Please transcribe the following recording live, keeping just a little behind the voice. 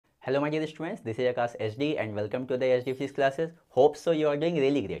Hello my dear students, this is Akash SD and welcome to the SD Physics classes. Hope so you are doing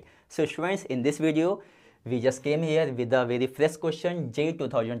really great. So students, in this video, we just came here with a very fresh question. JEE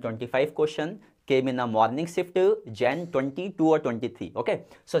 2025 question came in a morning shift, Jan 22 or 23. Okay,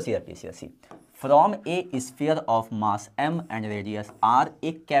 so here please here see. From a sphere of mass m and radius r,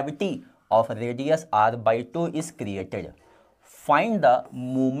 a cavity of radius r by 2 is created. Find the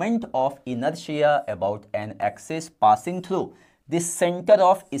moment of inertia about an axis passing through the center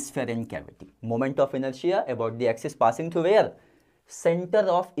of sphere and cavity. Moment of inertia about the axis passing through where? Center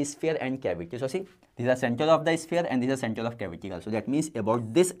of sphere and cavity. So see, this is the center of the sphere and this is the center of cavity also. That means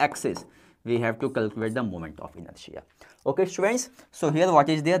about this axis, we have to calculate the moment of inertia. Okay students, so here what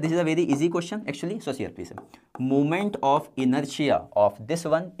is there? This is a very easy question actually. So here please, moment of inertia of this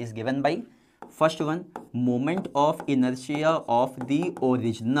one is given by, first one, moment of inertia of the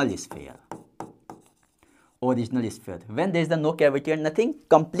original sphere. Original sphere, when there is the no cavity and nothing,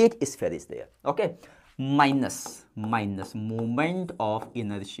 complete sphere is there. Okay, minus moment of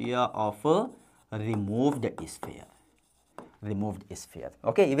inertia of a removed sphere. Removed sphere.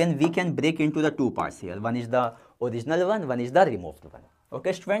 Okay, even we can break into the two parts here. One is the original one is the removed one.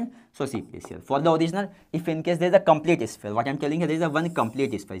 Okay student, so see please here, for the original, if in case there is a complete sphere, what I am telling here, there is a one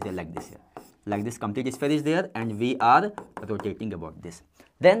complete sphere is there like this here, like this complete sphere is there and we are rotating about this.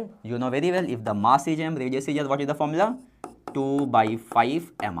 Then you know very well, if the mass is m, radius is r, what is the formula? 2 by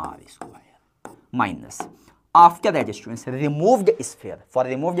 5 mr square minus. After that students, removed sphere. For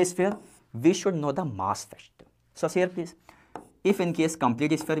removed sphere, we should know the mass first. So here please, if in case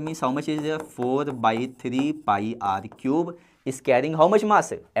complete sphere means how much is there? 4 by 3 pi r cube is carrying how much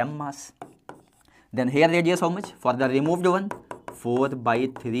mass? M mass. Then here radius how much? For the removed one, 4 by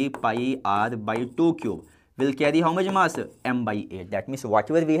 3 pi r by 2 cube will carry how much mass? M by 8. That means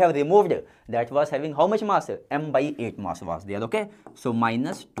whatever we have removed, that was having how much mass? M by 8 mass was there. Okay, so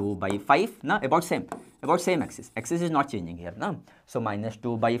minus 2 by 5, now about same axis. Axis is not changing here now. So minus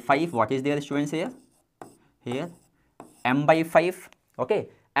 2 by 5, what is there students here? Here m by 5. Okay,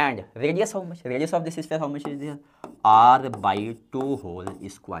 and radius how much? Radius of this sphere how much is there? R by 2 whole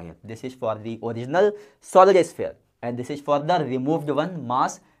square. This is for the original solid sphere and this is for the removed one,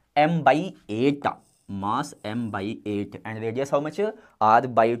 mass m by 8. Mass m by 8 and radius how much? R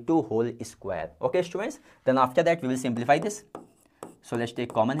by 2 whole square. Okay students, then after that we will simplify this. So let's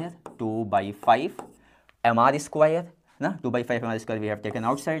take common here, 2 by 5 mr square. 2 by 5 mr square we have taken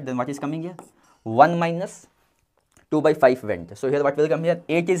outside. Then what is coming here? 1 minus 2 by 5 went. So here what will come here?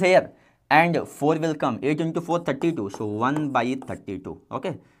 8 is here and 4 will come. 8 into 4, 32. So 1 by 32.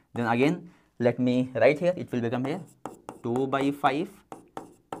 Okay, then again let me write here. It will become here 2 by 5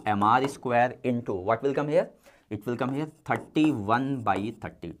 mr square into what will come here? It will come here 31 by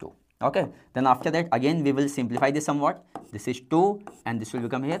 32. Okay, then after that again we will simplify this somewhat. This is 2 and this will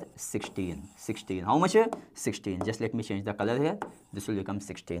become here 16. How much here? 16. Just let me change the color here. This will become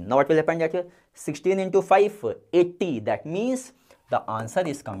 16. Now what will happen that here? 16 into 5, 80. That means the answer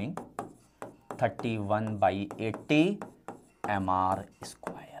is coming 31 by 80 mr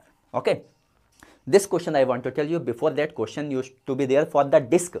square. Okay, this question I want to tell you, before that question used to be there for the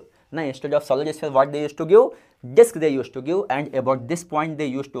disk. Now instead of solid sphere, what they used to give? Disk they used to give, and about this point they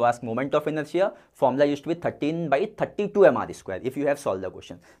used to ask moment of inertia. Formula used to be 13 by 32 mr square if you have solved the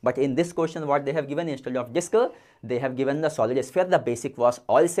question. But in this question what they have given, instead of disk they have given the solid sphere. The basic was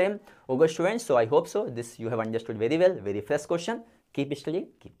all same. Okay students, so I hope so this you have understood very well. Very fresh question. Keep studying,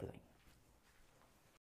 keep growing.